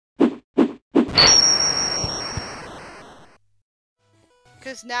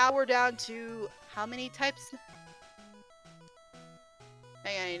Because now we're down to how many types?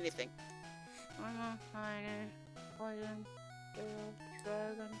 Hang on, anything. Poison,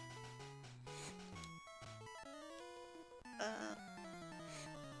 dragon.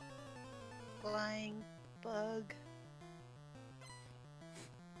 Flying, bug,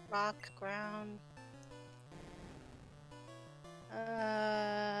 rock, ground.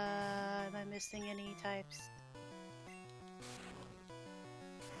 Am I missing any types?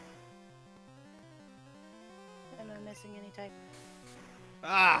 Am I missing any type?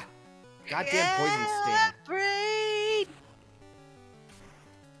 Ah! Goddamn poison sting. Brain!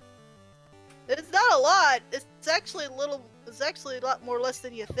 It's not a lot. It's actually a little. It's actually a lot more less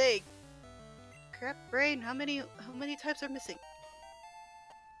than you think. Crap, brain. How many types are missing?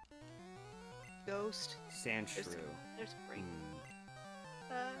 Ghost. Sandshrew. There's brain.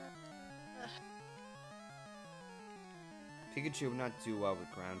 Pikachu would not do well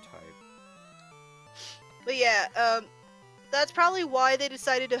with ground type. But yeah, that's probably why they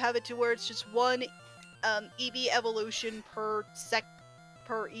decided to have it to where it's just one EV evolution per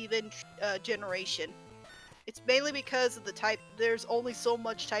even generation. It's mainly because of the type. There's only so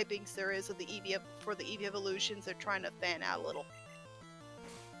much typings there is of the EV for the EV evolutions. They're trying to fan out a little.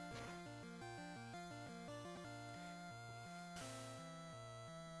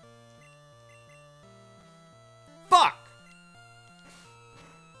 Fuck!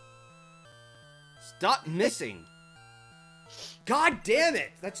 Stop missing! God damn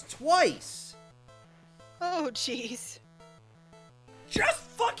it! That's twice! Oh jeez. Just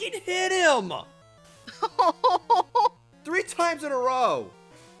fucking hit him! 3 times in a row!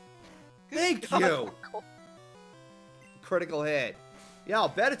 Thank you! Critical hit. Yeah, I'll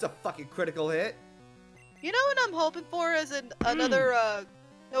bet it's a fucking critical hit. You know what I'm hoping for as another,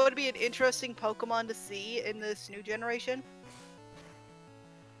 that would be an interesting Pokemon to see in this new generation?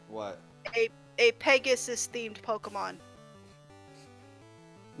 What? A Pegasus-themed Pokemon.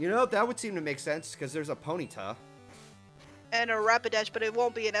 You know, that would seem to make sense, because there's a Ponyta. And a Rapidash, but it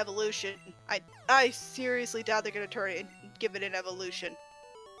won't be an evolution. I seriously doubt they're gonna turn it and give it an evolution.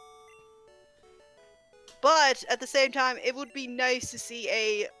 But, at the same time, it would be nice to see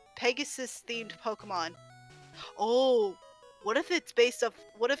a Pegasus-themed Pokemon. Oh, what if it's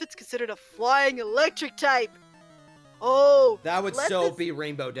considered a flying electric type? Oh, That would so be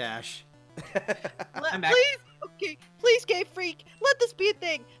Rainbow Dash. Please, okay, please, Game Freak, let this be a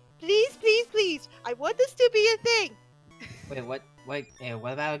thing. Please, please, please. I want this to be a thing. Wait, what? Wait,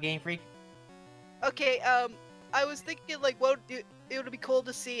 what about a Game Freak? Okay, I was thinking like, it would be cool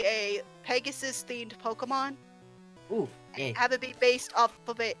to see a Pegasus-themed Pokemon. Ooh, yeah. Have it be based off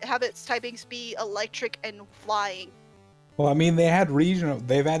of it. Have its typings be electric and flying. Well, I mean, they've added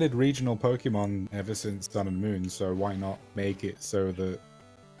regional Pokemon ever since Sun and Moon, so why not make it so that...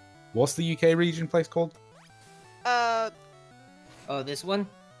 What's the UK region place called? Oh, this one?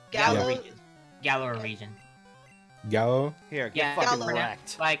 Gallo. Region. Galar region. Gallo? Here, get Yeah, fucking Gallo.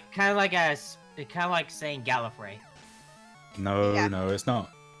 wrecked. Like, kind of like saying Gallifrey. No, Yeah. no, it's not.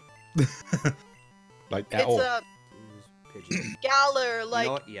 Like, at It's all. Pigeon. Galar, like,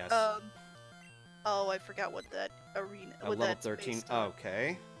 what? Yes. oh, I forgot what that arena. A what level that's 13. based on.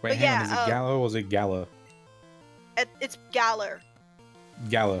 Okay. Wait, but hang yeah, on, is it Gallo or is it Gala? It's Galar.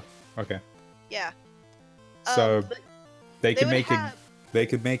 Gala. Okay. Yeah. So but they could would make have- they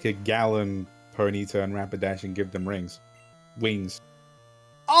could make a Gallon, Ponyta, and Rapidash and give them wings.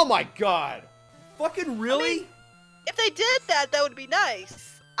 Oh my god! Fucking really? I mean, if they did that, that would be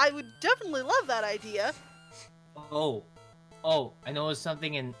nice. I would definitely love that idea. Oh, I know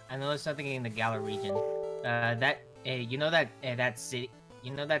something in the Galar region. You know that city.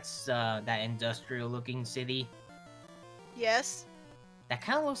 You know that industrial-looking city. Yes. That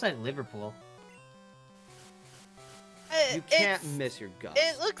kind of looks like Liverpool. You can't It's- miss your guts.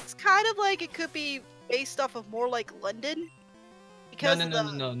 It looks kind of like it could be based off of more like London. Because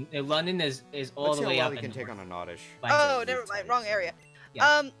No. London is all Let's the see way how up well we in can take north. on a Noddish. Like, Oh, never mind. Wrong area.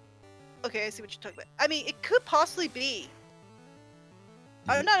 Yeah. Okay, I see what you're talking about. I mean, it could possibly be.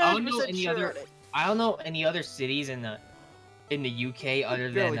 I'm not I don't know 100% any sure other- on it. I don't know any other cities in the UK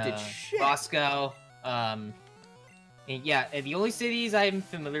other than barely did shit. Moscow. And yeah, the only cities I'm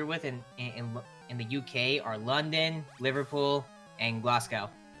familiar with in the UK are London, Liverpool, and Glasgow.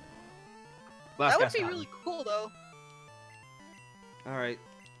 That would be Scotland. really cool, though. Alright,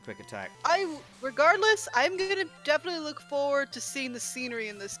 quick attack. Regardless, I'm gonna definitely look forward to seeing the scenery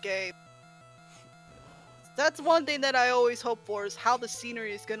in this game. That's one thing that I always hope for, is how the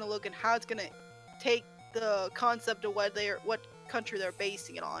scenery is gonna look and how it's gonna take the concept of what country they're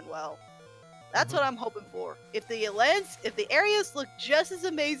basing it on well. That's what I'm hoping for. If the areas look just as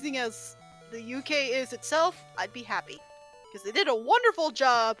amazing as the UK is itself, I'd be happy. Because they did a wonderful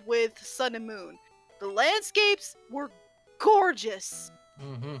job with Sun and Moon. The landscapes were gorgeous,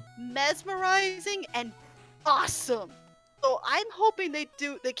 mesmerizing, and awesome. So I'm hoping they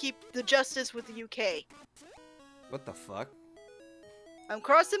keep the justice with the UK. What the fuck? I'm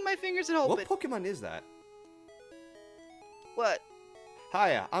crossing my fingers and hoping. What Pokemon is that? What?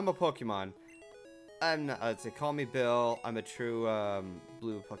 Hiya, I'm a Pokemon. I'm not, they call me Bill. I'm a true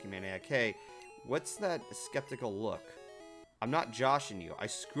blue Pokemon AK. What's that skeptical look? I'm not joshing you. I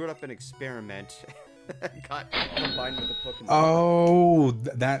screwed up an experiment. Got combined with the Pokemon. Oh,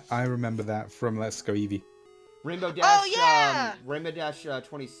 that I remember that from Let's Go Eevee. Rainbow Dash. Oh yeah. Rainbow Dash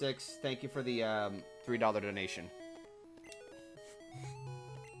 26. Thank you for the $3 donation.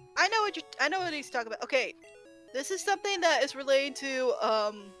 I know what he's talking about. Okay, this is something that is related to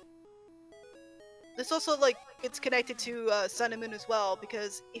this also like it's connected to Sun and Moon as well,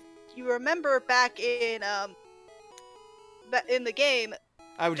 because if you remember back in the game,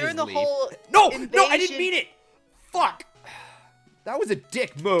 I would during just the leave. whole No, invasion... no, I didn't mean it. Fuck. That was a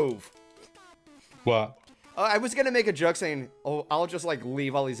dick move. What? I was gonna make a joke saying, "Oh, I'll just like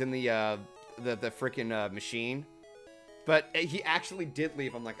leave while he's in the freaking machine," but he actually did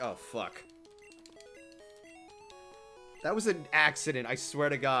leave. I'm like, oh fuck. That was an accident, I swear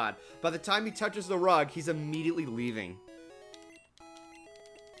to God. By the time he touches the rug, he's immediately leaving.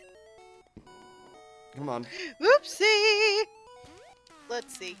 Come on. Oopsie.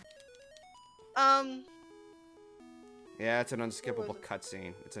 Let's see. Yeah, it's an unskippable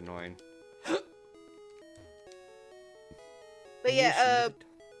cutscene. It's annoying. But yeah,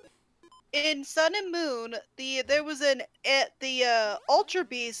 in Sun and Moon, there was the Ultra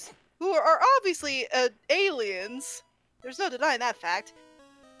Beasts, who are obviously aliens. There's no denying that fact.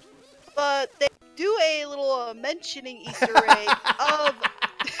 But they do a little mentioning Easter egg of.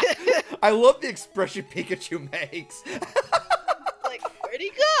 I love the expression Pikachu makes. Like, where'd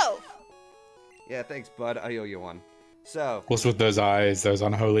he go? Yeah, thanks, bud. I owe you one. So. What's with those eyes? Those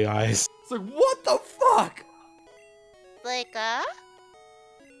unholy eyes. It's like, what the fuck? Like,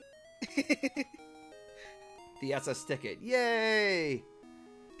 The SS ticket. Yay!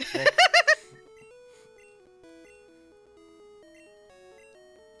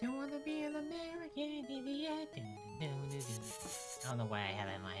 Don't wanna be an American idiot. I don't know why I have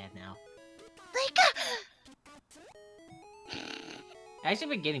it in my head now. I actually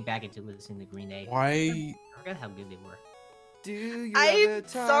been getting back into listening to Green Day. Why? I forgot how good they were. Do you I'm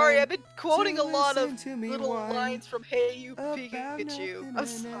sorry, I've been quoting a lot of listen to me little whine lines from Hey You about Pikachu. nothing I'm and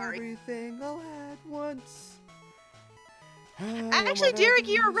sorry. everything all at once. Actually, Derek,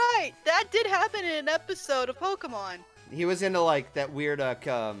 you're right. That did happen in an episode of Pokemon. He was into like that weird I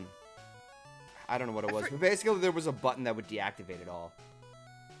don't know what it was, but basically there was a button that would deactivate it all.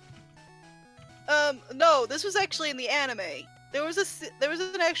 No, this was actually in the anime. There was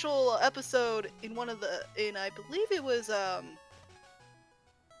an actual episode in I believe it was I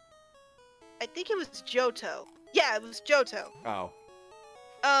think it was Johto. Yeah, it was Johto. Oh.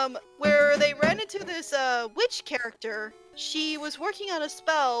 Where they ran into this witch character. She was working on a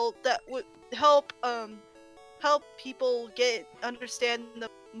spell that would help people understand the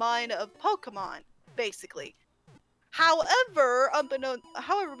mind of Pokemon, basically. However,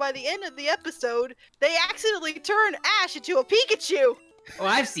 by the end of the episode, they accidentally turn Ash into a Pikachu. Oh,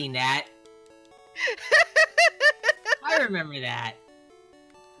 I've seen that. I remember that.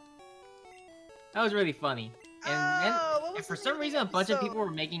 That was really funny. And for some reason, a bunch of people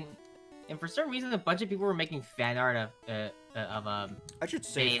were making. And for some reason, a bunch of people were making fan art of I should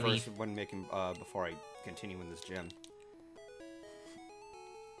say Bailey. first when making before I continue in this gym.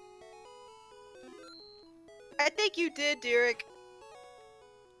 I think you did, Derek.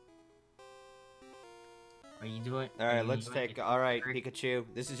 Are you doing? All right, let's take. All right, Pikachu,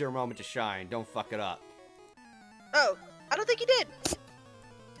 this is your moment to shine. Don't fuck it up. Oh, I don't think you did.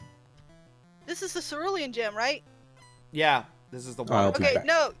 This is the Cerulean gem, right? Yeah, this is the one. I'll be Okay, back.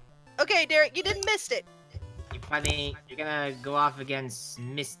 no. Okay, Derek, you didn't miss it. You're gonna go off against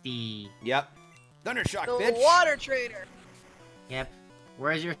Misty. Yep. Thundershock, The bitch. water trainer. Yep.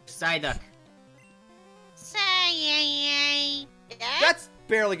 Where's your Psyduck? That's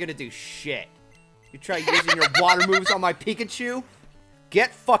barely gonna do shit. You try using your water moves on my Pikachu?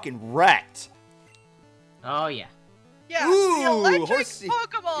 Get fucking wrecked. Oh yeah. Yeah, Ooh, the electric horsey.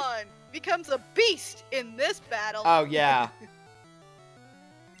 Pokemon becomes a beast in this battle. Oh yeah.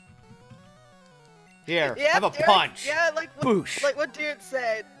 Here, Yeah, have a Derek, punch. Yeah, like Boosh. what Derek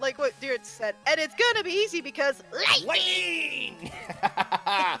said. And it's gonna be easy because lightning.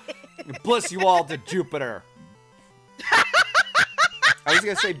 Lightning! Bliss you all to Jupiter. I was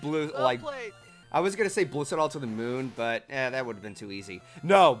gonna say blue, Well like, played. I was gonna say bliss it all to the moon, but that would have been too easy.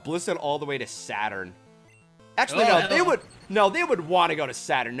 No, bliss it all the way to Saturn. Actually, Oh, no, they would. No, they would want to go to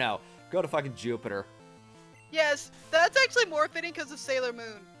Saturn. No, go to fucking Jupiter. Yes, that's actually more fitting because of Sailor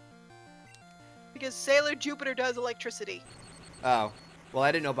Moon. Because Sailor Jupiter does electricity. Oh, well,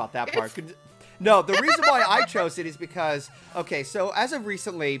 I didn't know about that part. No, the reason why I chose it is because, okay, so as of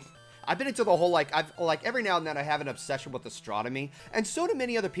recently, I've been into the whole, like, every now and then I have an obsession with astronomy, and so do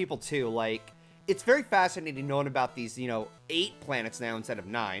many other people, too. Like, it's very fascinating knowing about these, 8 planets now instead of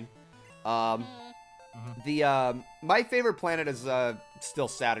 9. My favorite planet is, still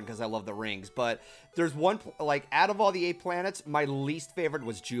Saturn because I love the rings, but there's one, like, out of all the 8 planets, my least favorite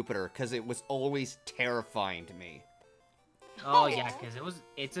was Jupiter because it was always terrifying to me. Oh yeah, because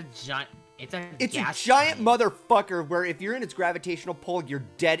it's a giant motherfucker where if you're in its gravitational pull, you're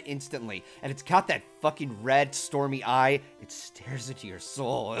dead instantly. And it's got that fucking red, stormy eye. It stares into your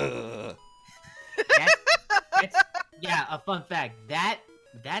soul. Ugh. Yeah, a fun fact. That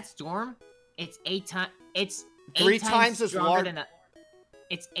storm, it's 8 times. It's 3 times as large.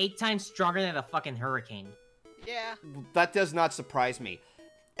 It's 8 times stronger than a fucking hurricane. Yeah. That does not surprise me.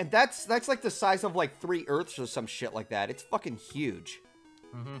 And that's like the size of like 3 Earths or some shit like that. It's fucking huge.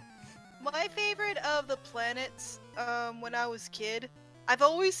 Mm-hmm. My favorite of the planets, when I was a kid, I've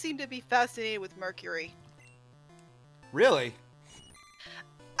always seemed to be fascinated with Mercury. Really?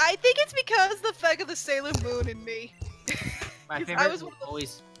 I think it's because of the fact of the Sailor Moon in me. My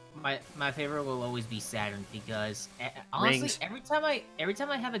favorite will always be Saturn because honestly, Rings. every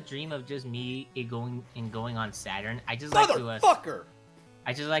time I have a dream of just me going on Saturn, I just like to Motherfucker!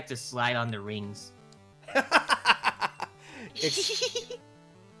 I just like to slide on the rings.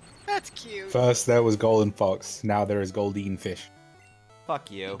 That's cute. First there was GoldenFox, now there is GoldenFish. Fuck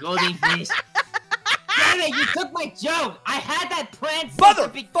you. Golden fish. Damn it! You took my joke. I had that planned since the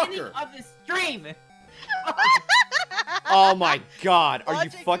beginning of the stream. Oh my god, are you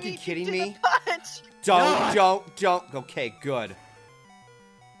Logic fucking beat kidding to me? the punch. Don't. Okay, good.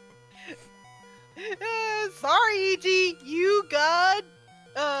 Sorry, EG. You got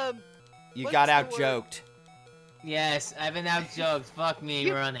You what's got the out word? joked. Yes, I've been out joked. Fuck me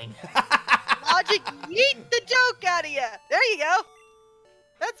running. Logic, yeet the joke out of you. There you go.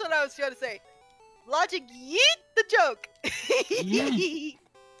 That's what I was trying to say. Logic, yeet the joke. Yeet.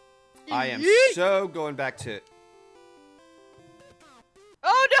 I am Yeet. so going back to.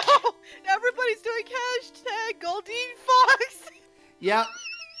 Oh no! Everybody's doing hashtag GoldenFox. Yeah.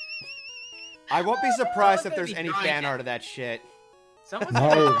 I won't be surprised if gonna there's be any drawing fan that. art of that shit. Someone's No,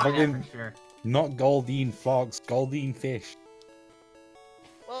 gonna find fucking- that for sure. Not GoldenFox, GoldenFish.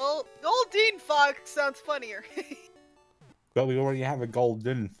 Well, GoldenFox sounds funnier. But we already have a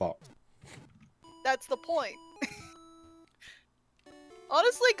GoldenFox. That's the point.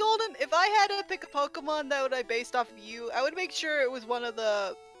 Honestly, Golden, if I had to pick a Pokemon that would I based off of you, I would make sure it was one of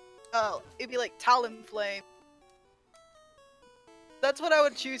the, it'd be like Talonflame. That's what I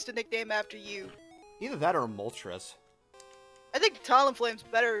would choose to nickname after you. Either that or a Moltres. I think Talonflame's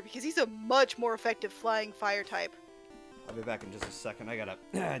better because he's a much more effective flying fire type. I'll be back in just a second. I gotta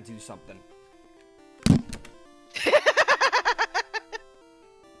do something.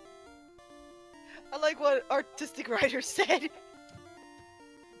 I like what artistic writer said.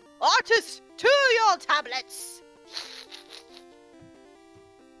 Artists, to your tablets!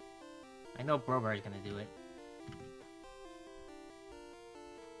 I know Brober's gonna do it.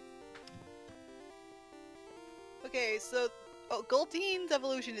 Okay, so Golden's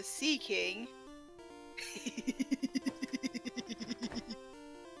evolution is Sea King.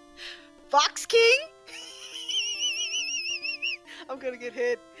 Fox King? I'm gonna get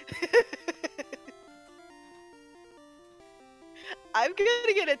hit. I'm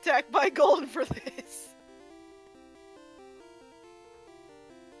gonna get attacked by Golden for this.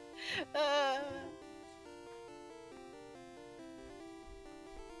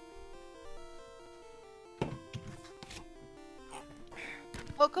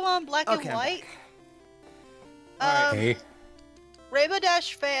 Pokemon Black and Okay, I'm White. Alright. Hey, Rainbow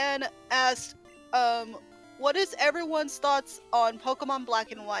Dash fan asked, what is everyone's thoughts on Pokemon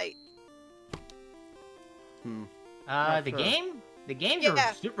Black and White? Not The sure. game? The games Yeah.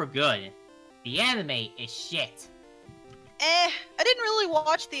 are super good. The anime is shit. I didn't really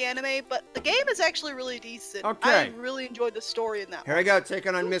watch the anime, but the game is actually really decent. I Okay. really enjoyed the story in that Here I go,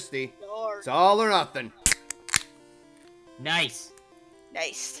 taking on Misty. one. It's all or nothing. Nice.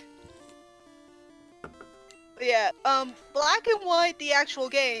 Nice. But yeah, Black and White, the actual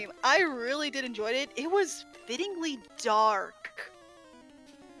game, I really did enjoy it. It was fittingly dark.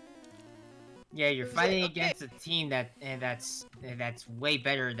 Yeah, you're It was fighting like, okay. against a team that's way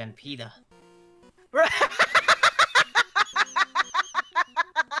better than PETA. Right.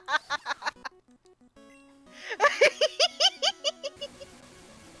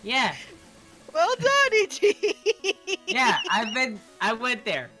 Yeah, Well done, E.G. yeah, I went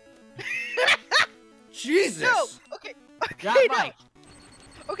there. Jesus! No. Okay. Drop Okay. No. mic.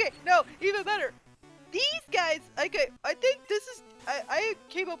 Okay. No. Even better. These guys. Okay. I think this is. I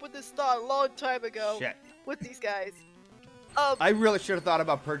came up with this thought a long time ago Shit. with these guys. I really should have thought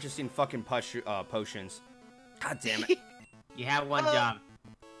about purchasing fucking potions. God damn it. You have one job.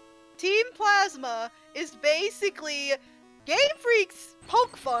 Team Plasma is basically Game Freak's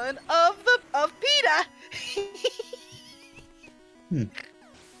poke fun of PETA.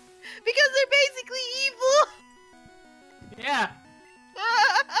 Because they're basically evil. Yeah.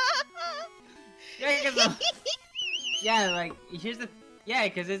 Yeah, like here's the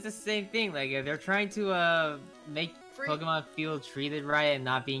because it's the same thing. Like they're trying to make Pokemon feel treated right and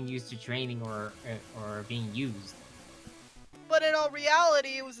not being used to training or being used. But in all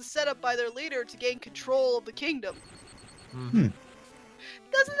reality, it was a setup by their leader to gain control of the kingdom. Mm-hmm.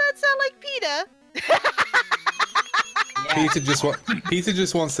 Doesn't that sound like PETA? Yeah. Peter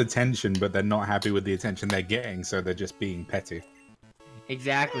just wants attention, but they're not happy with the attention they're getting, so they're just being petty.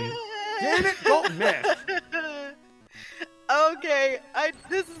 Exactly. Damn it, don't miss! Okay, I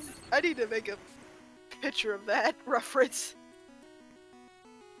need to make a picture of that reference.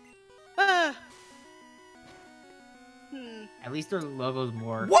 At least their logo's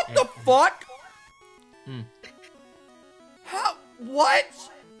more. What the fuck? Hmm. How? What?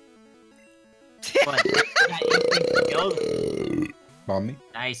 But that instinct killed. Pardon me?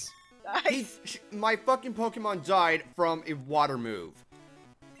 Nice. Nice. My fucking Pokemon died from a water move.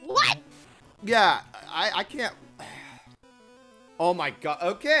 What? Yeah, I can't. Oh my god.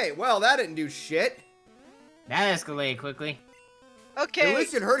 Okay, well, that didn't do shit. That escalated quickly. Okay. At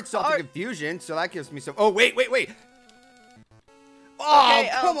least it hurt itself in confusion, so that gives me some. Oh, wait. Oh, Okay,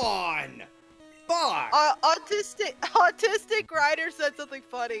 come on. Fuck. Autistic Rider said something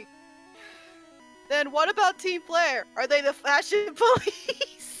funny. Then what about Team Flare? Are they the fashion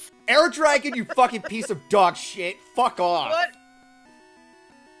police? Air Dragon, you fucking piece of dog shit. Fuck off. What?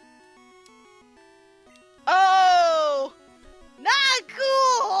 Oh! Not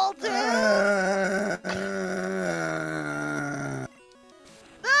cool, dude!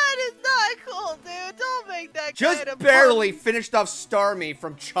 That is not cool, dude! Don't make that Just kind of barely finished off Starmie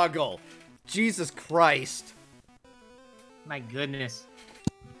from Chuggle. Jesus Christ. My goodness.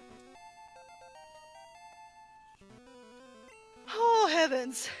 Oh,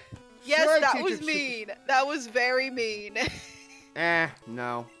 heavens. Yes, Sorry, that teacher was mean. That was very mean.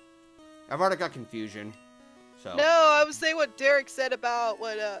 No. I've already got confusion. So. No, I was saying what Derek said about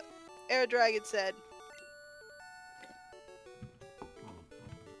what Air Dragon said.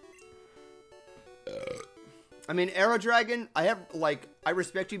 I mean, Arrow Dragon, I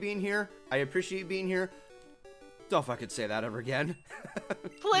respect you being here. I appreciate you being here. Don't fucking say that ever again.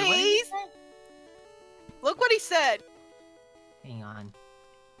 Please? Look what he said. Hang on.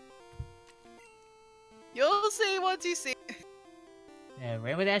 You'll see once you see.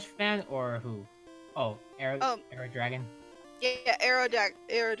 Rainbow Dash fan or who? Oh, Arrow Dragon. Yeah, Arrow Dragon.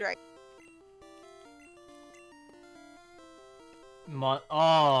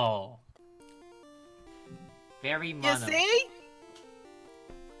 Oh. Very mono. You see?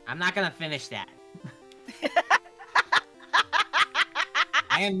 I'm not gonna finish that.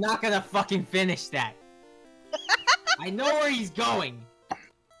 I am not gonna fucking finish that. I know where he's going.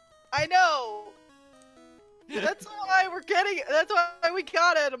 I know. That's why we're getting. That's why we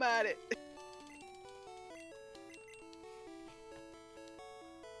got at him at it.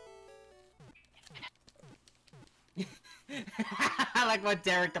 I like what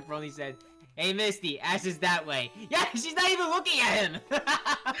Derek the Brony said. Hey Misty, Ash is that way. Yeah, she's not even looking at him.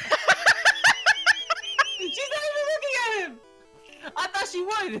 She's not even looking at him. I thought she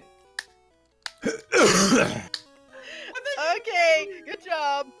would. Okay, good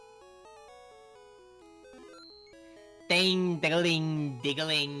job. Ding, diggling,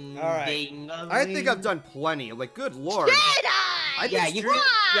 diggling, All right. ding-a-ling. I think I've done plenty. Like, good lord. Yeah, you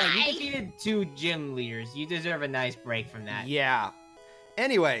defeated 2 gym leaders. You deserve a nice break from that. Yeah.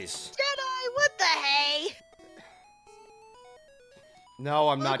 Anyways. Jedi, what the hey? No,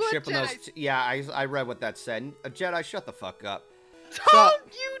 I'm Look not what shipping those. Jedi Yeah, I read what that said. A Jedi, shut the fuck up.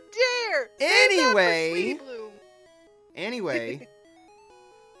 Don't you dare! Save that for Anyway. Sweet Bloom. Anyway.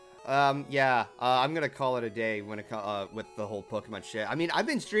 Yeah, I'm gonna call it a day when it with the whole Pokemon shit. I mean, I've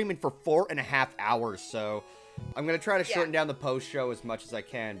been streaming for 4.5 hours, so I'm gonna try to shorten down the post show as much as I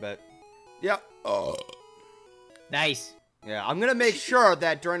can. But Yep. Oh. Nice. Yeah, I'm gonna make sure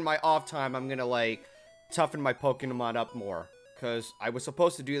that during my off time, I'm gonna, like, toughen my Pokemon up more. Because I was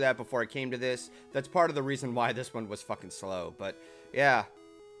supposed to do that before I came to this. That's part of the reason why this one was fucking slow. But, yeah.